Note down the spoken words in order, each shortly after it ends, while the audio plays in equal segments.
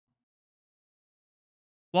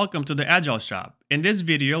Welcome to the Agile Shop. In this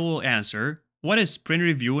video, we'll answer, what is sprint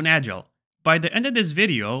review in Agile? By the end of this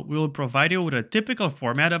video, we will provide you with a typical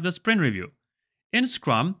format of the sprint review. In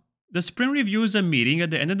Scrum, the sprint review is a meeting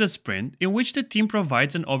at the end of the sprint in which the team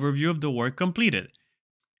provides an overview of the work completed.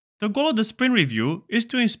 The goal of the sprint review is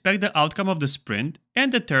to inspect the outcome of the sprint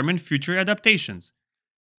and determine future adaptations.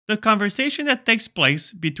 The conversation that takes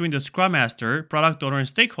place between the Scrum Master, product owner, and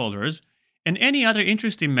stakeholders and any other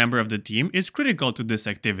interested member of the team is critical to this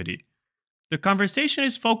activity. The conversation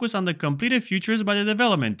is focused on the completed features by the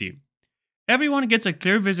development team. Everyone gets a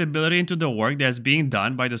clear visibility into the work that is being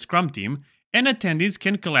done by the Scrum team, and attendees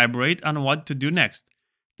can collaborate on what to do next.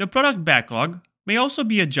 The product backlog may also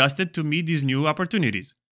be adjusted to meet these new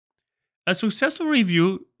opportunities. A successful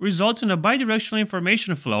review results in a bi-directional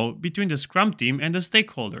information flow between the Scrum team and the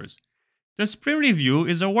stakeholders. The sprint review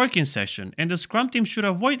is a working session, and the Scrum team should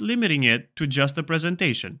avoid limiting it to just a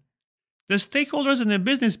presentation. The stakeholders and the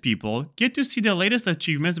business people get to see the latest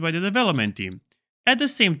achievements by the development team. At the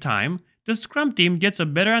same time, the Scrum team gets a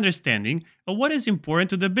better understanding of what is important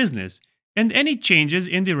to the business and any changes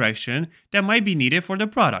in direction that might be needed for the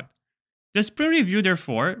product. The sprint review,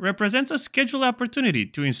 therefore, represents a scheduled opportunity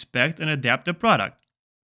to inspect and adapt the product.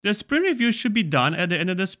 The sprint review should be done at the end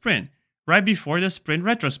of the sprint, right before the sprint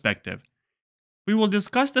retrospective. We will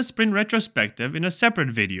discuss the sprint retrospective in a separate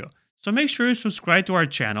video, so make sure you subscribe to our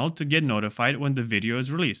channel to get notified when the video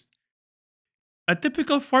is released. A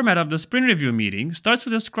typical format of the sprint review meeting starts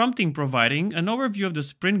with the Scrum team providing an overview of the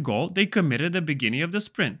sprint goal they committed at the beginning of the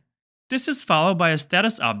sprint. This is followed by a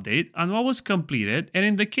status update on what was completed, and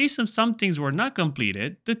in the case of some things were not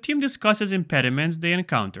completed, the team discusses impediments they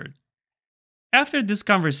encountered. After this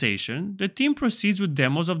conversation, the team proceeds with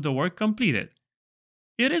demos of the work completed.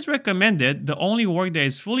 It is recommended the only work that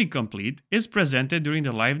is fully complete is presented during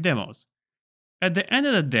the live demos. At the end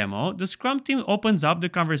of the demo, the Scrum team opens up the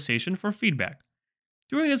conversation for feedback.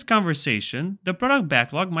 During this conversation, the product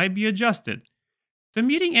backlog might be adjusted. The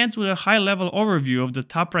meeting ends with a high-level overview of the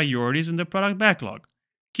top priorities in the product backlog.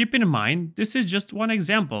 Keep in mind, this is just one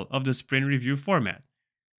example of the sprint review format.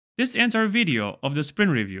 This ends our video of the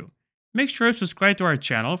sprint review. Make sure to subscribe to our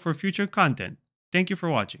channel for future content. Thank you for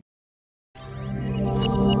watching.